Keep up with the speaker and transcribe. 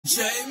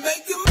Jay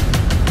making moves.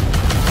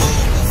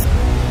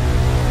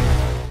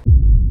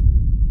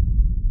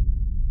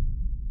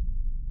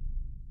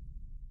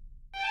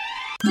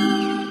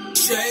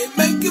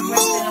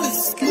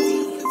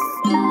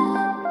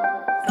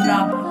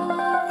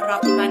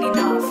 Rock money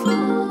enough.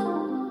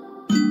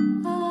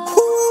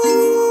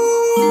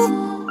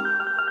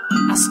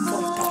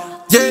 Ascolta.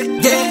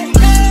 Yeah.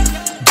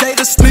 Jay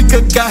the sneaker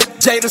guy,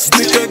 Jay the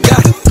sneaker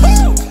guy.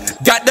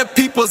 Got the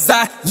people's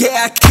eye,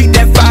 yeah, I keep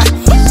that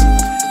vibe.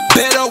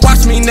 Better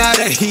watch me now,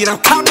 the heat I'm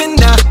copping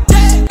now.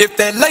 If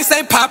that lace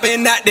ain't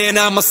popping out, then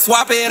I'ma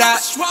swap it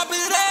out.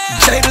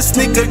 Jay the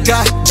sneaker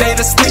guy, Jay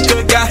the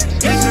sneaker guy.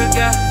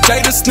 Jay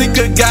the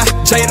sneaker guy,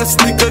 Jay the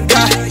sneaker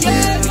guy.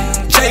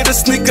 Jay the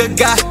sneaker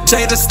guy,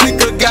 Jay the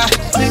sneaker guy.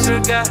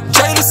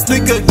 Jay the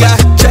sneaker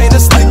guy, Jay the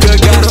sneaker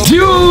guy.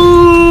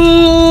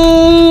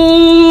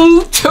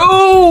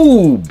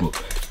 YouTube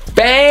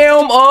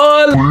fam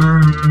on.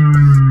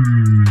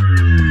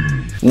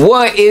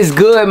 What is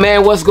good,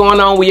 man? What's going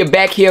on? We are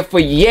back here for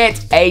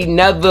yet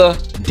another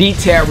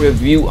detailed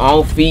review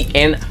on feet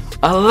and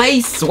a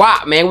lace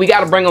swap, man. We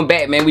got to bring them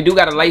back, man. We do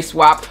got a lace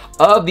swap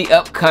of the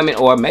upcoming,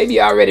 or maybe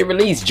already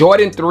released,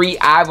 Jordan 3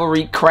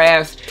 Ivory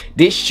Crafts.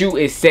 This shoe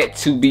is set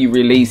to be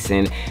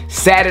releasing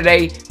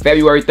Saturday,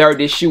 February 3rd.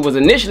 This shoe was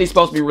initially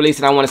supposed to be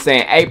releasing, I want to say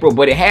in April,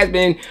 but it has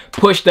been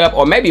pushed up,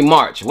 or maybe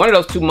March, one of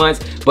those 2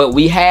 months. But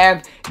we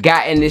have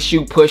gotten this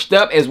shoe pushed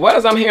up, as well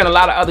as I'm hearing a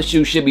lot of other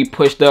shoes should be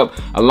pushed up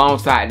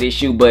alongside this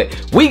shoe. But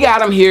we got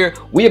them here.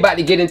 We about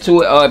to get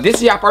into it. If this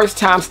is your first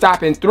time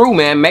stopping through,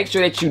 man, make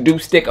sure that you do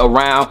stick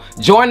around,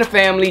 join the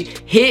family,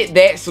 hit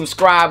that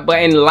subscribe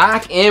button,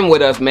 lock in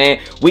with us, man.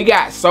 We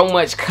got so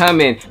much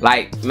coming.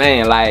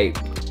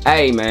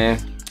 Hey, man,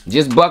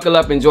 just buckle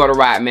up, enjoy the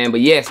ride, man.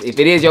 But yes, if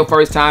it is your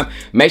first time,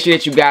 make sure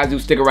that you guys do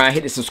stick around,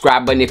 hit the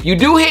subscribe button. If you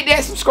do hit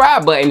that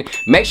subscribe button,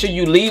 make sure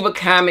you leave a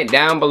comment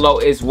down below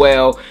as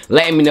well,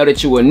 letting me know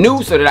that you are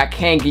new, so that I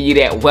can give you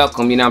that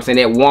welcome, you know what I'm saying,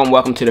 that warm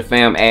welcome to the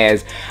fam,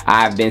 as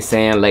I've been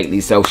saying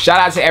lately. So shout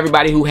out to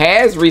everybody who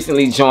has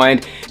recently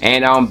joined,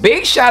 and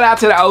big shout out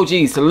to the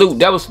OGs. Salute,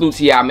 double salute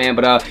to y'all, man.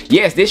 But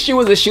yes, this shoe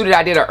was a shoe that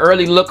I did an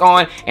early look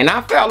on, and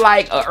I felt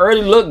like an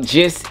early look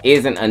just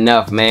isn't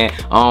enough, man.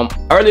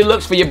 Early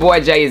looks for your boy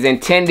Jay is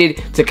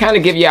intended to kind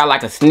of give y'all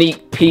like a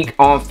sneak peek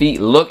on feet,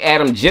 look at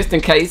them, just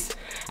in case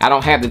I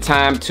don't have the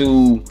time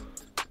to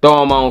throw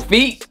them on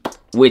feet,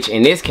 which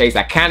in this case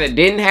I kind of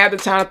didn't have the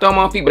time to throw them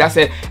on feet, but I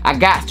said I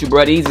got to,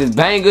 bro. These is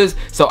bangers,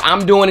 so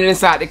I'm doing it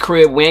inside the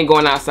crib. We ain't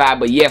going outside.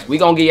 But yes, we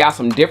gonna give y'all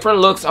some different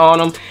looks on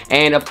them,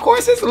 and of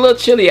course it's a little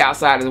chilly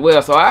outside as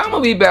well, so I'm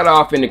gonna be better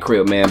off in the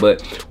crib, man.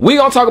 But we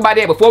gonna talk about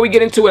that. Before we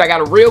get into it, I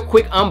got a real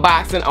quick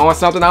unboxing on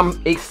something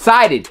I'm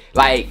excited,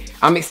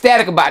 I'm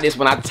ecstatic about this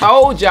one. I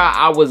told y'all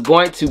I was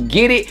going to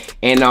get it,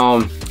 and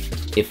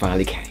it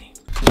finally came.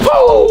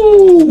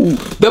 Woo!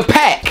 The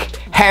pack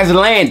has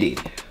landed.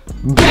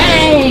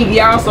 Bang,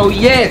 y'all. So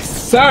yes,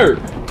 sir,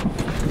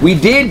 we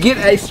did get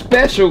a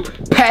special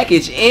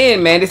package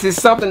in, man. This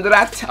is something that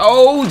I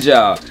told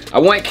y'all. I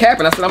wasn't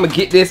capping. I said I'm gonna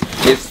get this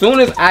as soon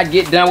as I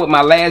get done with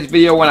my last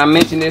video. When I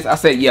mentioned this, I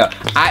said, yeah,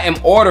 I am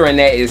ordering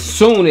that as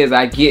soon as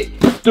I get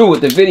through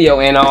with the video.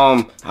 And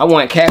I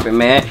wasn't capping,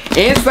 man.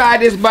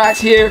 Inside this box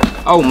here,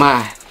 oh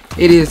my,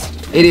 it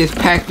is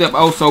packed up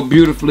oh so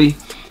beautifully.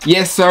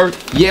 Yes, sir.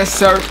 Yes,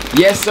 sir.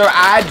 Yes, sir.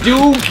 I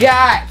do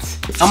got.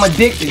 I'm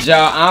addicted,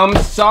 y'all. I'm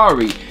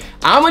sorry.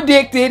 I'm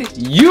addicted.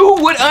 You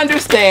would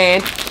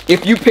understand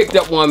if you picked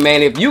up one,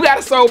 man. If you got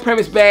a Soul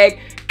Premise bag,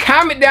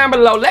 comment down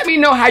below. Let me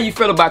know how you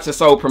feel about your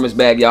Soul Premise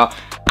bag, y'all.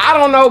 I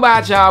don't know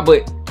about y'all,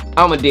 but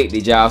I'm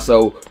addicted, y'all.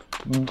 So,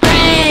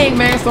 bang,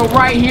 man. So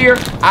right here,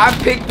 I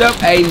picked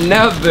up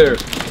another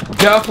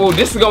duffel.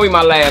 This is gonna be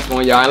my last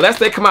one, y'all. Unless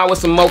they come out with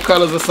some more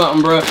colors or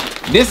something, bro.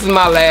 This is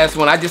my last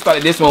one. I just thought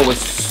that this one was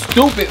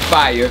stupid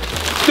fire.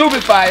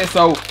 Stupid fire.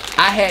 So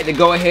I had to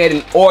go ahead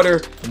and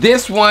order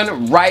this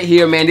one right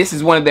here, man. This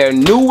is one of their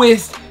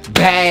newest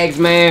bags,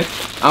 man.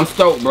 I'm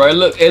stoked, bro. It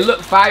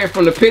looked fire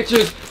from the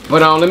pictures,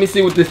 but let me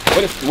see what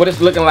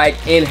it's looking like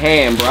in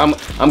hand, bro.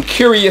 I'm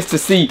curious to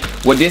see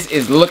what this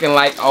is looking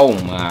like. Oh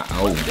my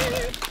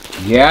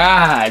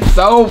God,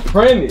 so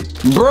pretty,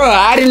 bro.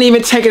 I didn't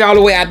even take it all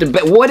the way out the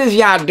back. What is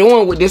y'all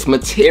doing with this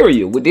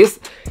material? With this,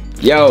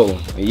 yo,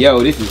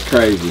 this is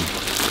crazy.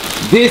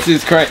 This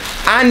is crazy.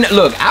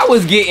 Look, I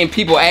was getting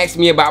people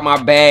asking me about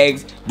my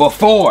bags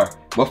before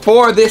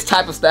this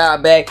type of style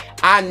bag.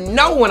 I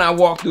know when I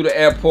walk through the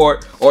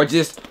airport or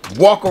just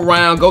walk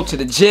around, go to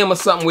the gym or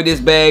something with this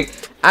bag,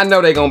 I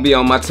know they're gonna be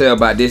on my tail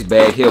about this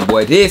bag here,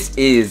 boy. This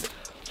is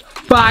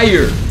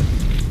fire.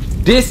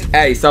 This,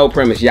 hey, Soul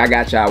Premise, y'all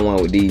got y'all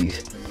one with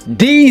these.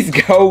 These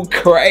go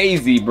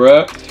crazy,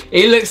 bro.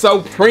 It looks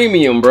so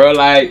premium, bro.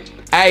 Like,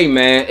 hey,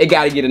 man, it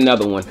gotta get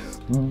another one.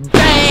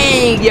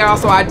 Bang, y'all.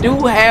 So I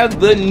do have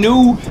the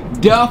new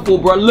duffel,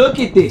 bro. Look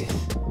at this.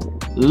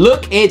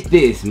 Look at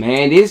this,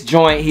 man. This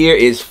joint here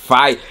is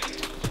fire.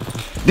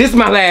 This is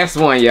my last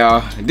one,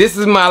 y'all. This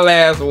is my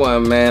last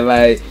one, man.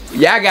 Like,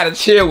 y'all gotta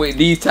chill with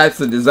these types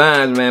of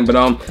designs, man.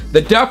 But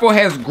the duffel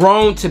has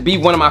grown to be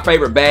one of my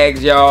favorite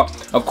bags, y'all.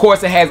 Of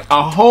course, it has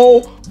a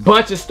whole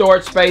bunch of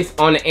storage space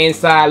on the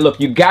inside. Look,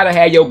 you gotta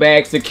have your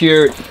bag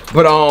secured.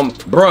 But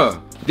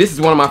bruh, this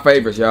is one of my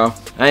favorites, y'all.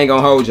 I ain't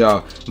gonna hold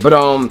y'all.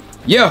 But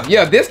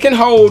yeah, this can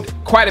hold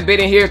quite a bit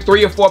in here.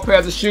 3 or 4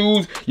 pairs of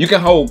shoes. You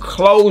can hold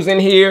clothes in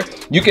here.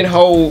 You can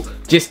hold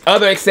just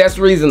other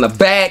accessories in the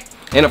back.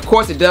 And of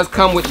course, it does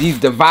come with these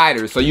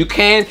dividers. So you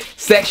can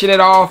section it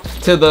off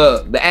to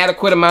the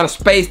adequate amount of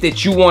space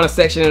that you want to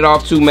section it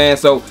off to, man.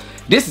 So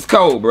this is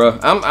cold, bro.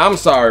 I'm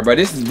sorry, bro.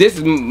 This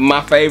is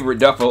my favorite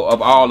duffel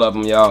of all of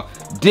them, y'all.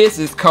 This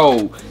is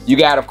cold. You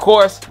got, of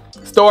course,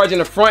 storage in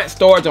the front,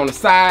 storage on the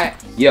side.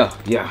 Yeah.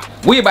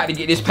 We about to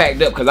get this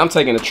packed up because I'm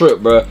taking a trip,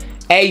 bro.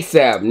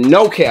 ASAP,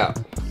 no cap.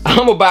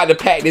 I'm about to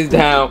pack this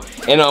down,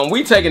 and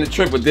we taking a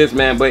trip with this,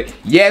 man. But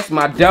yes,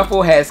 my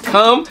duffel has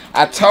come.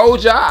 I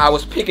told y'all I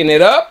was picking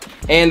it up,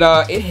 and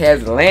it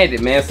has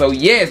landed, man. So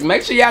yes,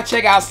 make sure y'all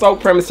check out Soul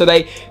Premise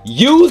today.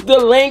 Use the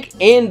link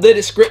in the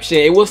description.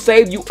 It will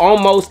save you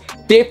almost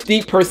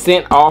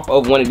 50% off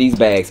of one of these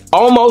bags.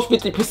 Almost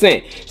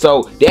 50%.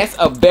 So that's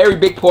a very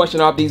big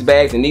portion off these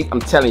bags, and these,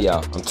 I'm telling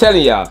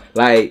y'all,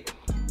 like,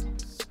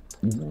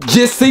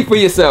 just see for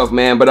yourself,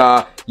 man.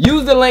 But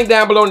use the link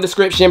down below in the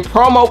description.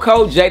 Promo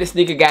code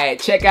JayTheSneakerGuy at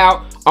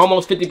checkout.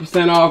 Almost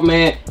 50% off,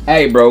 man.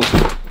 Hey, bro.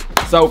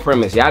 Soul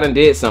Premise. Y'all done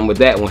did something with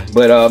that one.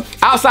 But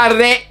outside of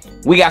that,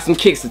 we got some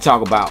kicks to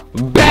talk about.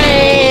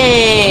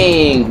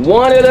 Bang!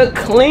 One of the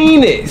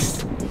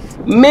cleanest,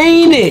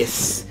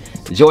 meanest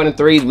Jordan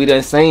 3s we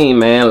done seen,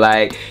 man.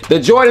 Like, the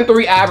Jordan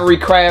 3 Ivory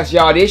Crafts,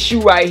 y'all. This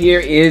shoe right here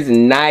is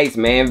nice,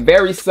 man.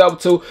 Very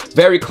subtle,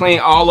 very clean,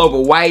 all over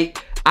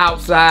white.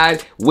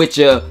 Outside with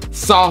your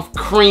soft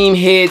cream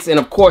hits, and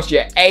of course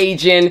your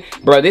aging,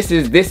 bro. This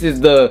is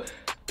the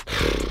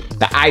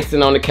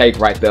icing on the cake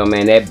right there,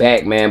 man. That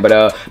back, man.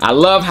 But I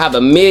love how the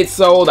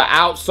midsole, the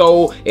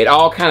outsole, it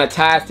all kind of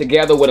ties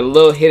together with a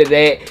little hit of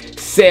that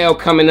sail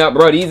coming up,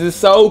 bro. These are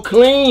so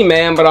clean,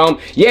 man. But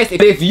yes,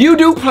 if you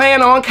do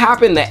plan on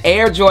copping the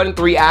Air Jordan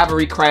 3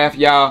 Ivory Craft,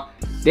 y'all,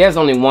 there's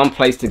only one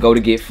place to go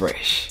to get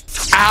fresh.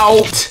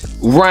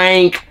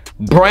 Outrank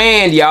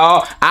Brand,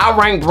 y'all.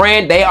 Outrank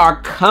Brand, they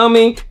are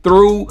coming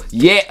through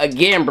yet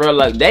again, bro.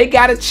 Look, they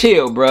gotta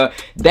chill, bro.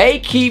 They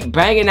keep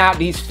banging out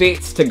these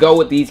fits to go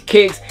with these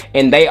kicks,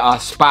 and they are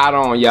spot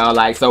on, y'all.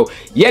 Like, so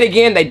yet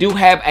again, they do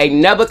have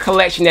another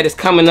collection that is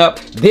coming up.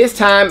 This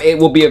time it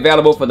will be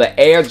available for the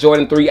Air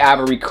Jordan 3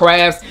 Ivory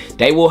Crafts.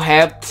 They will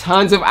have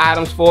tons of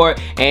items for it,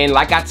 and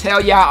like I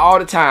tell y'all all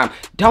the time,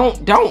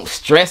 don't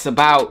stress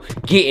about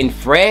getting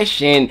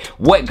fresh and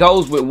what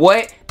goes with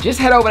what. Just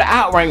head over to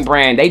Outrank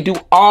Brand. They do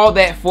all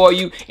that for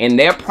you, and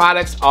their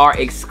products are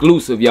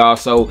exclusive, y'all.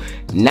 So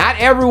not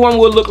everyone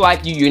will look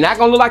like you. You're not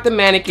gonna look like the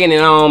mannequin,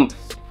 and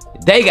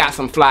they got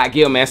some fly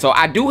gear, man. So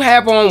I do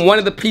have on one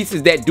of the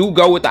pieces that do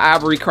go with the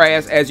Ivory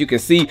Crafts, as you can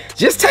see.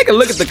 Just take a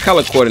look at the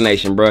color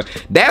coordination, bro.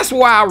 That's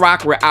why I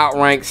rock with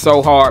Outrank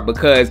so hard,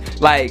 because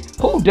like,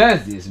 who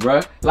does this, bro?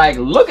 Like,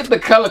 look at the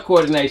color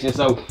coordination.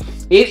 So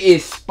it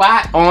is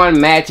spot on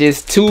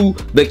matches to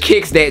the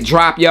kicks that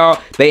drop,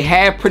 y'all. They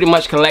have pretty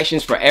much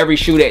collections for every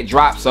shoe that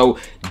drops. So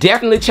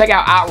definitely check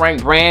out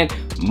Outrank Brand.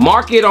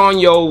 Mark it on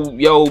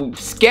your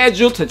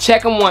schedule to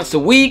check them once a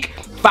week.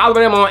 Follow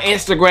them on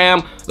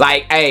Instagram.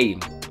 Like, hey,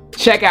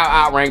 check out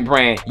Outrank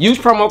Brand. Use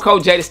promo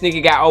code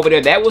JayTheSneakerGuy over there.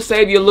 That will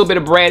save you a little bit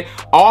of bread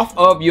off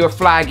of your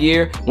fly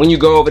gear when you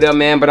go over there,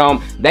 man. But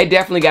they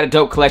definitely got a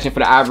dope collection for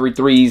the Ivory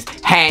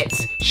 3s.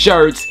 Hats,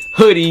 shirts,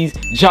 hoodies,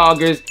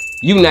 joggers.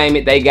 You name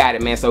it, they got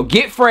it, man. So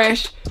get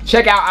fresh.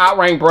 Check out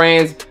Outrank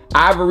Brand's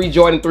Ivory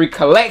Jordan 3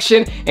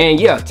 collection. And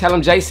yeah, tell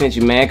them Jay sent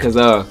you, man, because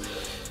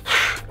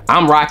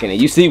I'm rocking it.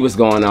 You see what's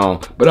going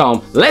on. But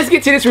let's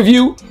get to this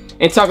review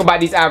and talk about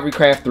these Ivory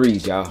Craft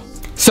 3s, y'all.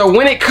 So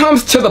when it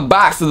comes to the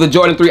box of the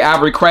Jordan 3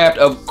 Ivory Craft,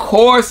 of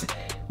course,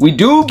 we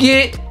do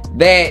get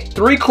that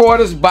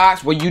 3/4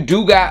 box where you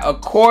do got a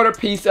quarter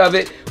piece of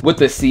it with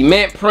the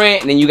cement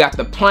print, and then you got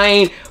the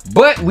plain,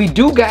 but we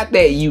do got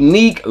that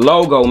unique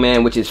logo,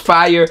 man, which is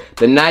fire.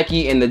 The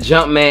Nike and the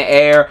Jumpman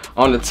Air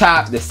on the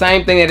top, the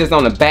same thing that is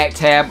on the back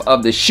tab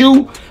of the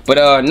shoe. But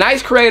a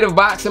nice creative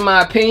box in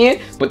my opinion.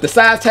 But the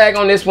size tag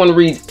on this one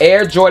reads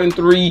Air Jordan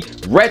 3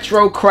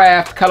 Retro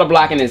Craft. Color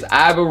blocking is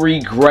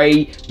ivory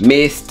gray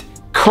mist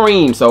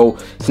cream. So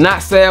it's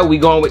not sale, we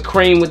going with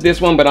cream with this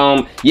one.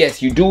 But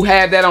yes, you do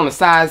have that on the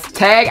size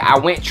tag. I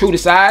went true to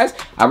size.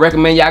 I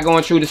recommend y'all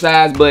going true to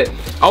size. But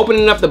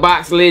opening up the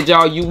box lid,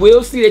 y'all, you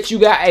will see that you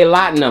got a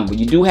lot number.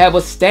 You do have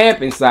a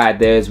stamp inside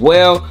there as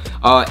well.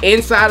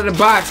 Inside of the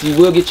box, you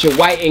will get your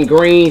white and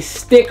green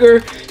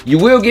sticker. You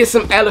will get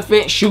some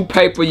elephant shoe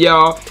paper,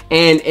 y'all,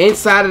 and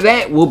inside of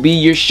that will be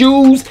your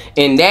shoes.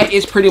 And that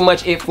is pretty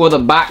much it for the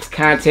box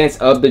contents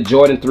of the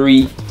Jordan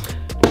 3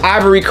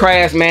 Ivory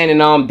Crafts, man.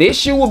 And this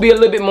shoe will be a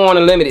little bit more on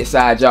the limited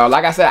side, y'all.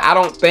 Like I said, I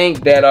don't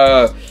think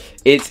that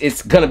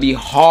it's gonna be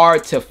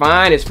hard to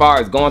find as far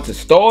as going to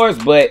stores,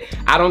 but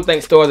I don't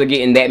think stores are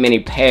getting that many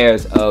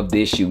pairs of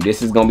this shoe.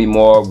 This is gonna be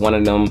more of one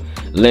of them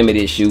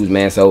limited shoes,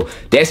 man. So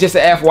that's just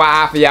an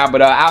FYI for y'all.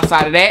 But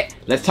outside of that,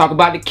 let's talk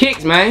about the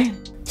kicks, man.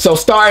 So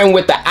starting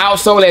with the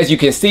outsole, as you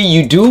can see,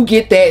 you do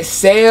get that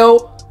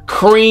sail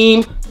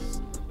cream,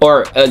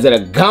 or is it a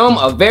gum?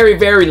 A very,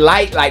 very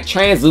light, like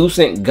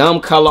translucent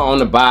gum color on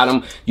the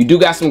bottom. You do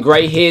got some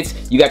gray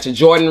hits. You got your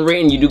Jordan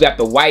written. You do got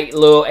the white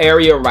little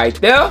area right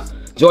there.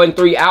 Jordan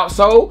 3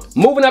 outsole.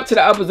 Moving up to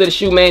the uppers of the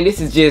shoe, man,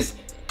 this is just,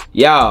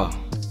 y'all,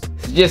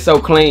 it's just so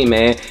clean,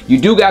 man. You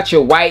do got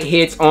your white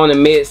hits on the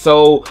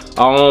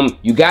midsole.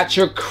 You got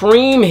your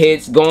cream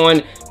hits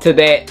going to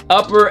that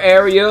upper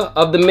area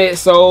of the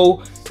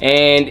midsole,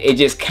 and it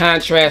just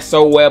contrasts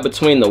so well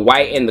between the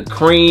white and the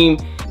cream.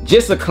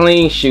 Just a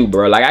clean shoe,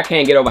 bro. Like, I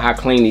can't get over how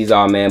clean these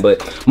are, man.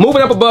 But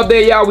moving up above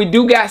there, y'all, we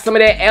do got some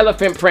of that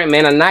elephant print,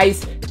 man. A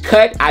nice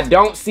cut. I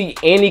don't see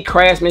any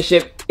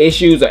craftsmanship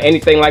issues or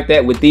anything like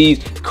that with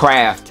these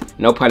craft,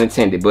 no pun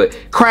intended, but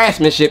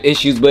craftsmanship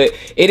issues. But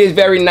it is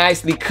very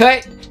nicely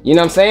cut. You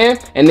know what I'm saying?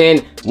 And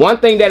then one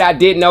thing that I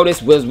did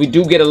notice was we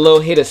do get a little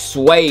hit of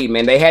suede,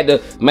 man. They had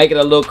to make it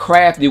a little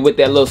crafty with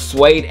that little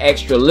suede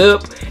extra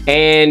lip.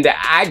 And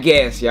I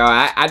guess,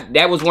 y'all,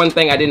 that was one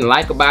thing I didn't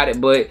like about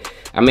it, but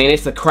I mean,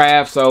 it's a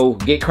craft, so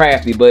get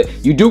crafty.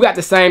 But you do got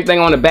the same thing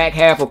on the back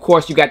half. Of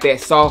course, you got that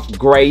soft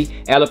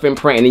gray elephant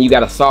print, and then you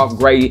got a soft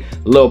gray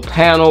little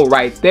panel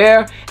right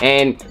there.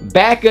 And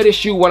back of the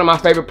shoe, one of my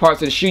favorite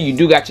parts of the shoe, you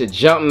do got your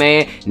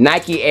Jumpman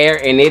Nike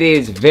Air, and it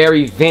is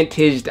very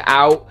vintaged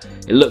out.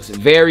 It looks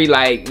very,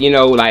 like, you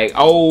know, like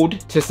old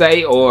to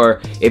say,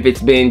 or if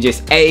it's been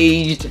just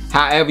aged,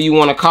 however you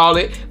want to call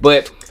it.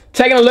 But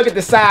taking a look at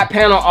the side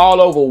panel, all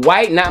over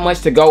white, not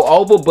much to go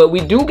over, but we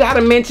do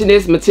gotta mention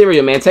this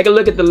material, man. Take a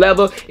look at the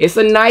leather. It's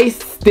a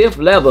nice stiff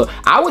leather.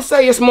 I would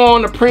say it's more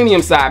on the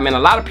premium side, man. A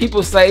lot of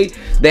people say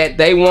that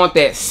they want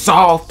that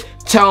soft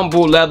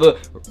tumble leather.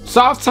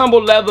 Soft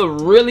tumble leather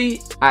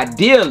really,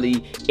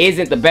 ideally,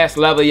 isn't the best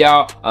leather,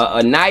 y'all.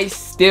 A nice,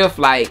 stiff,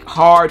 like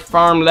hard,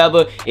 firm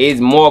leather is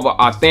more of an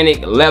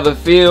authentic leather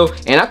feel,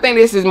 and I think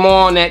this is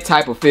more on that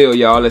type of feel,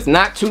 y'all. It's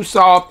not too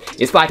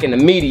soft. It's like in the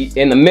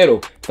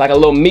middle. It's like a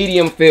little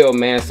medium feel,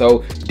 man.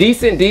 So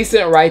decent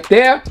right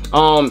there.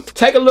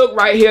 Take a look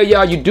right here,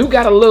 y'all. You do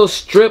got a little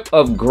strip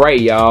of gray,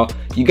 y'all.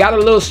 You got a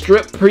little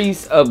strip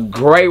piece of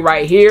gray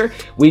right here.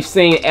 We've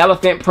seen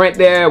elephant print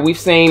there. We've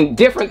seen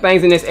different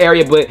things in this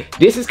area, but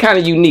this is kind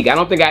of unique. I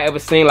don't think I ever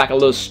seen like a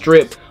little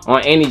strip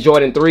on any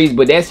Jordan 3s,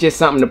 but that's just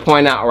something to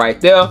point out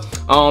right there.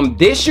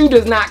 This shoe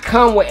does not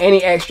come with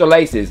any extra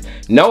laces.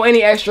 No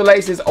any extra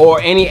laces or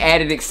any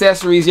added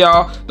accessories,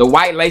 y'all. The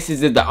white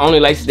laces is the only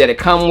laces that it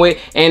come with,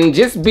 and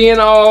just being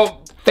all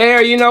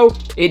fair, you know,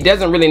 it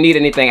doesn't really need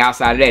anything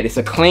outside of that. It's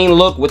a clean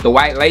look with the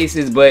white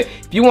laces, but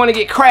if you want to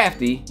get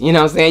crafty, you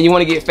know what I'm saying, you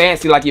want to get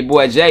fancy like your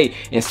boy Jay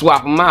and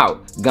swap them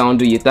out, go and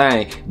do your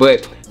thing.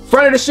 But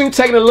front of the shoe,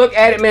 taking a look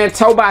at it, man,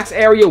 toe box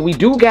area, we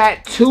do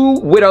got 2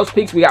 widow's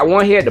peaks. We got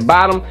one here at the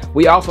bottom.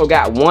 We also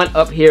got one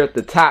up here at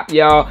the top,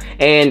 y'all.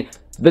 And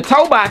the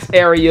toe box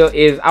area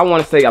is, I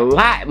want to say, a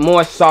lot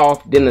more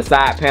soft than the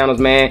side panels,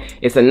 man.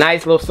 It's a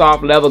nice little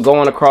soft leather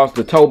going across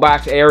the toe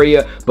box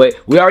area. But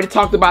we already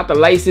talked about the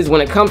laces. When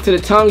it comes to the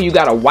tongue, you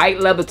got a white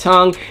leather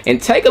tongue.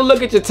 And take a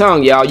look at your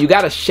tongue, y'all. You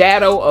got a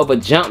shadow of a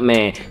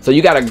Jumpman. So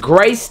you got a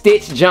gray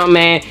stitch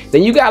Jumpman.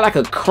 Then you got like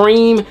a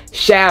cream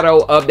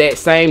shadow of that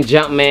same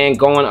Jumpman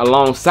going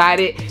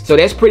alongside it. So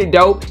that's pretty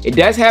dope. It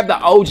does have the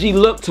OG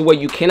look to where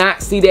you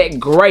cannot see that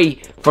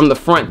gray from the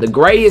front. The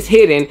gray is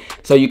hidden,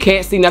 so you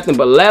can't see nothing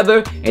but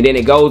leather, and then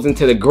it goes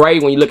into the gray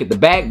when you look at the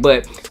back.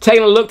 But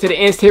taking a look to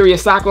the interior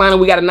sock liner,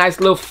 we got a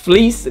nice little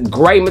fleece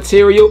gray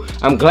material.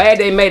 I'm glad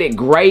they made it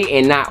gray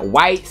and not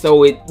white,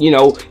 so it, you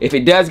know, if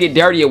it does get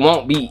dirty, it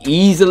won't be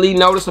easily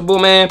noticeable,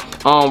 man.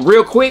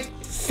 Real quick,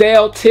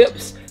 sail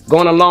tips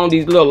going along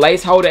these little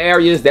lace holder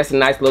areas. That's a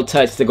nice little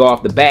touch to go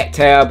off the back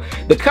tab.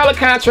 The color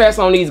contrast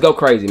on these go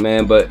crazy,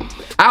 man. But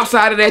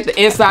outside of that,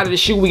 the inside of the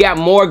shoe, we got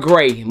more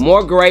gray.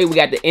 More gray. We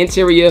got the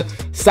interior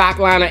sock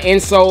liner,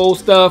 insole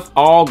stuff,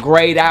 all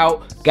grayed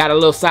out. Got a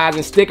little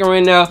sizing sticker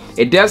in there.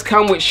 It does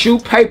come with shoe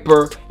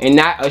paper and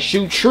not a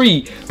shoe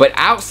tree. But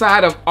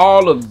outside of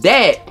all of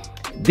that,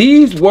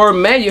 these were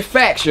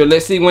manufactured.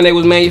 Let's see when they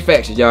was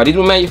manufactured, y'all. These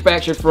were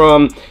manufactured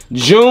from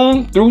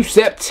June through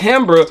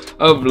September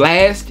of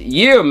last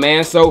year,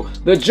 man. So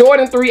the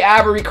Jordan 3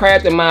 Ivory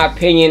Craft, in my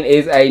opinion,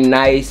 is a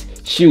nice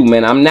shoe,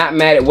 man. I'm not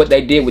mad at what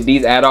they did with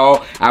these at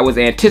all. I was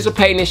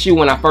anticipating this shoe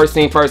when I first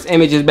seen first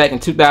images back in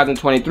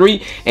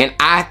 2023, and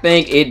I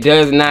think it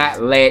does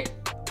not let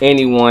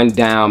anyone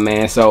down,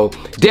 man. So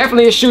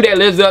definitely a shoe that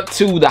lives up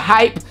to the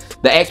hype,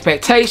 the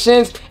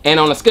expectations, and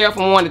on a scale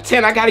from 1 to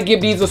 10, I gotta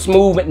give these a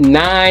smooth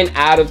 9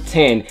 out of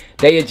 10.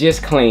 They are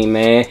just clean,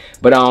 man.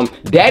 But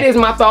that is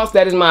my thoughts,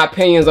 that is my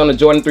opinions on the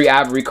Jordan 3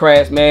 Ivory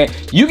Crafts, man.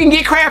 You can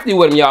get crafty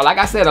with them, y'all. Like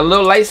I said, a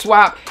little lace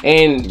swap,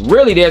 and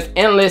really there's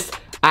endless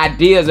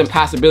ideas and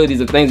possibilities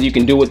of things you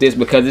can do with this,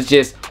 because it's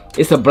just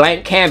it's a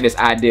blank canvas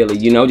ideally,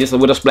 you know, just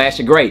with a splash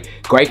of gray.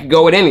 Gray could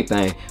go with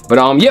anything.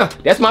 But yeah,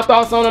 that's my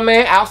thoughts on them,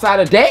 man. Outside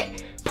of that,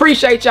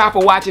 appreciate y'all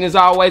for watching as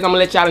always. I'm gonna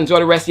let y'all enjoy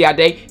the rest of y'all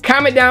day.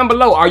 Comment down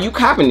below, are you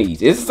copping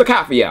these? Is this a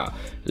cop for y'all?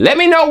 Let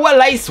me know what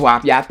lace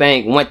swap y'all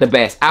think went the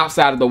best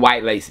outside of the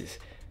white laces.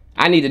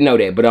 I need to know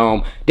that.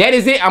 But that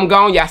is it. I'm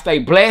gone. Y'all stay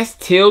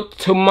blessed till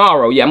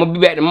tomorrow. Yeah, I'm gonna be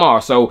back tomorrow.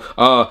 So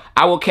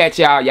I will catch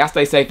y'all. Y'all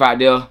stay safe out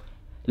there.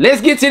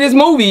 Let's get to this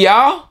movie,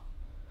 y'all.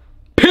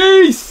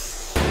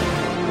 Peace.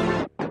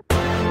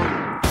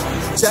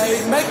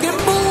 Jay making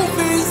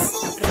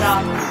movies.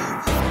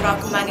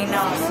 Rock man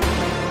enough.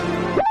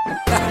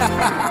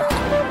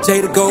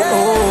 Jay to go,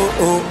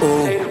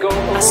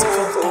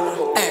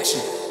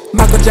 action.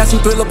 Michael Jackson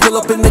thriller, pull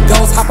up in the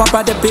ghost. Hop up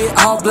out that bed,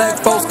 all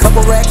black folks.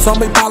 Couple racks on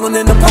me, ballin'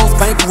 in the post.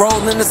 Bank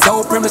rollin' the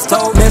soul, premise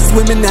told. Mess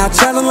with me now,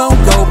 channel on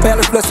go.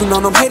 Barely flexin'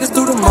 on them, haters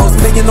do the most.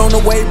 Million on the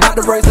way, bout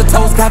to raise the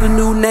toast. Got a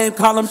new name,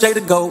 call him Jay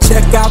to go.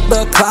 Check out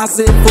the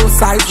closet, full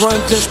size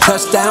run, just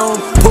touchdown.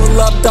 Pull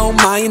up, don't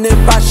mind if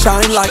I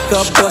shine like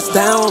a bust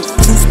down.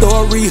 True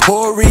story,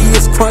 hoary,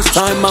 it's crunch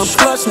time, I'm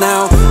flush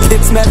now.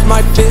 Hits match my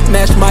fit,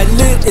 match my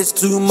lit, it's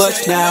too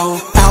much now.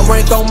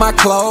 Outrank on my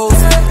clothes,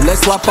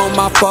 let's swap on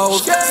my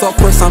foes. So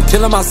first I'm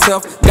killing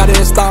myself, gotta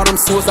install them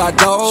suicide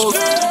doors.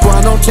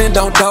 Grind on 10,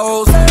 don't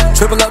doze,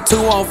 triple up 2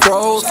 on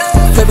froze.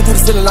 Flavor through the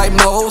ceiling like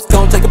moles,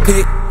 gon' take a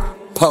pic,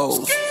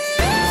 pose.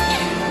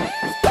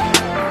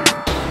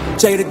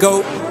 Jay to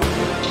go,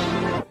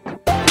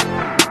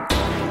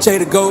 Jay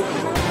to go,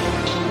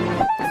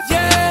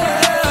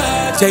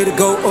 yeah. Jay to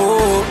go,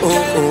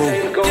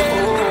 Jay to go,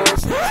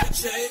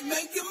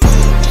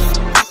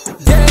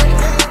 yeah.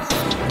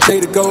 Jay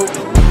to go,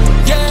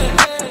 yeah.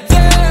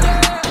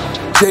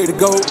 Jay to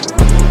go,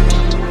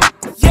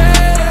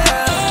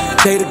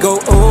 Jay to go.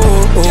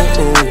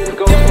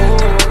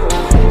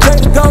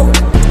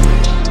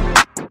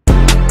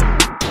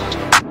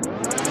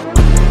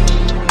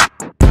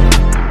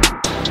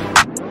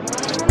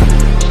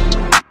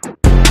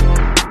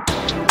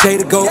 Jay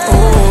to go,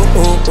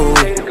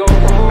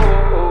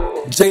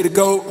 Jay to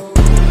go.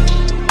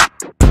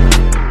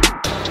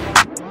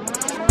 Jay to go,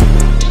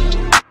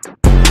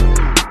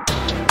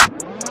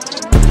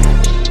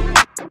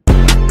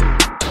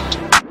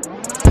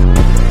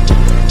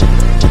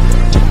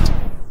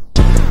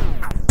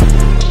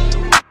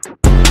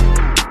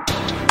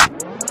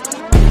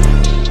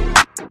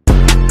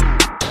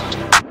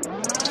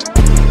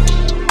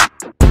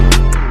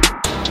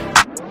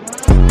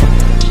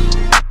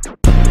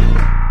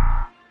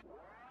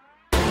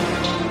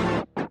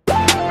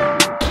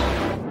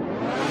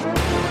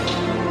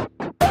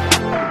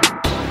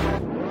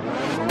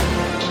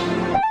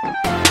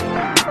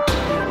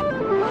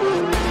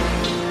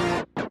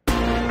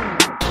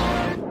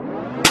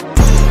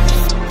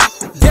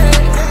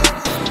 yeah.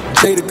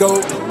 Jay to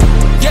go,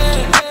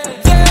 yeah.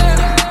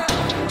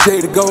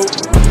 Jay to go,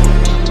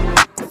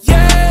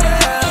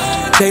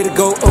 Jay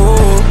to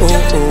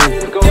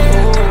go.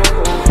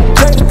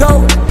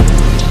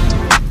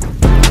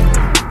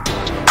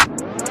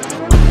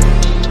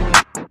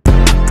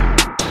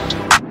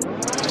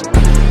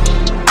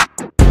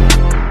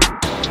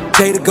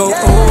 Jay to go,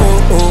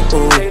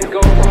 Jay to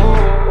go,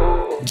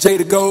 Jay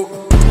to go.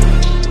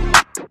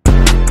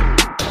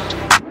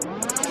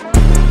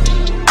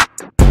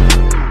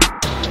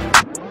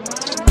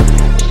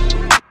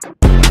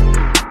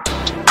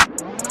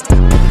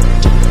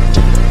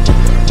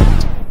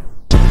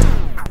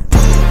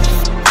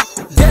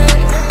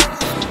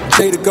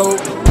 Jay to go,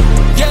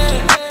 yeah.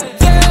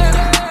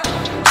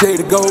 Jay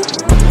to go,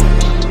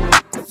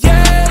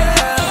 yeah.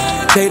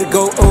 Jay to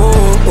go,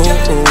 Jay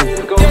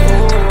to go.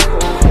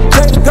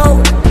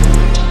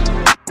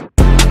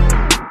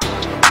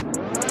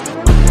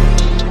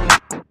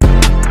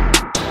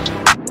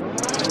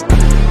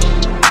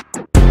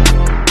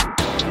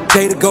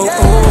 Jay to go,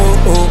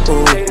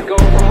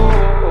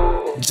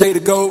 Jay to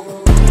go.